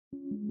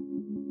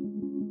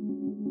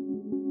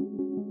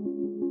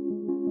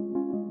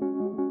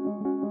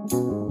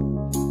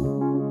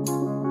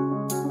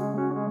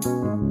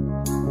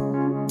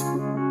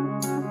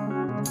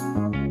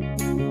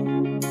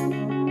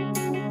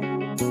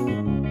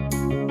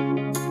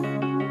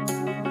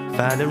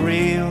Find the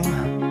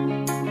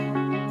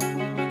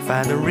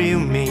real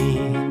me.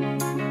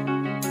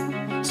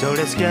 So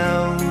let's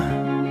go,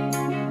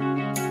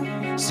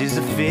 seize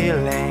the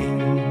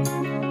feeling.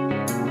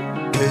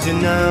 'Cause you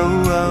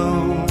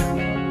know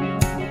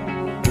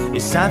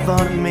it's time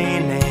for the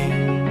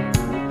meaning.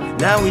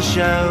 Now we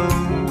show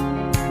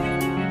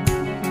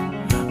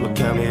we're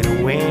coming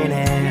to win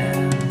it.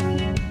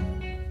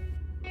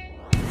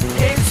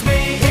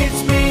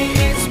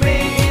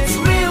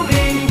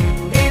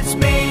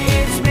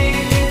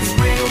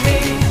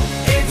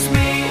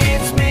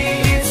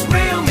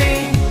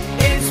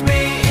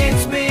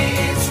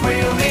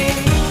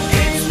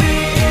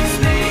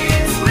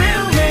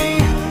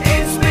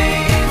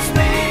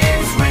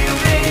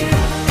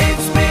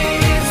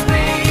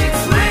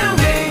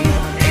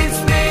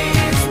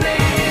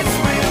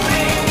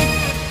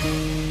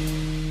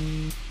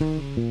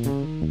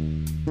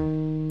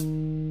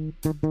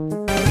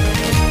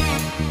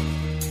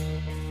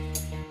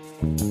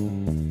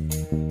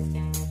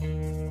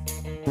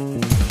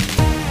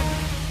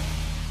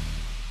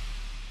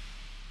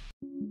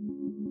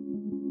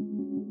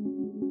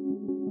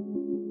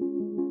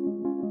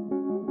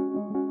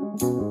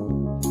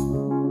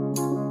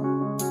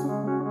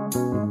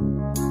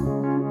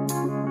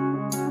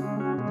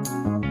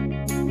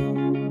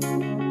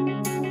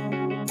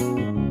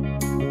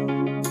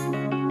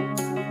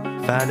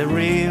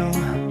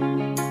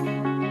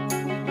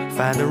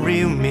 Find the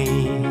real me.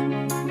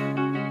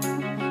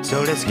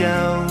 So let's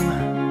go,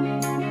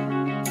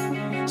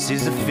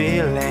 seize the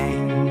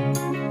feeling.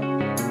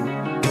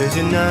 'Cause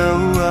you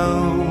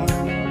know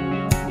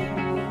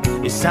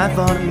it's time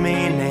for the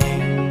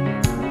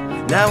meaning.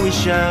 Now we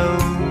show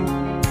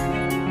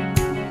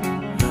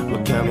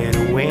we're coming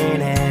to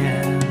win it.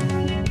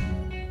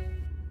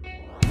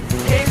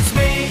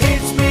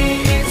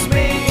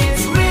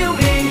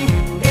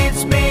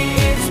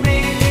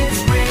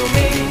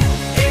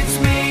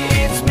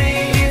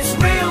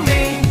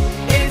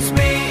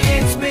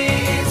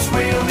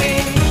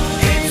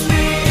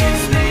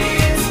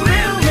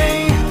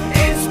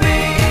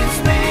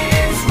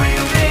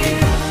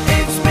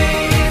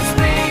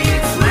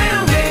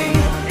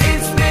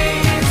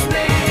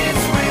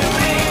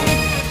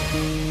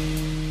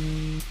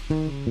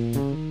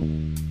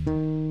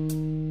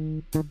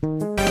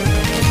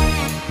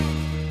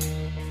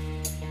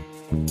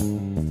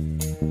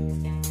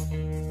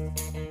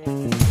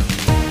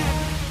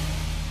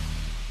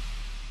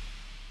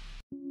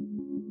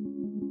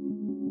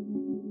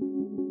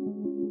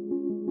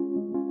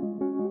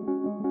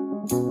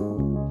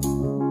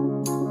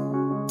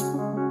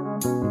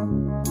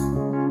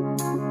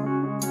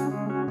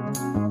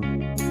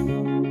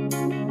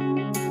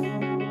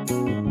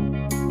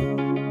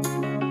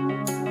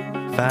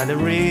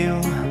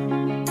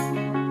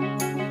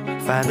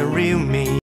 Find the real me.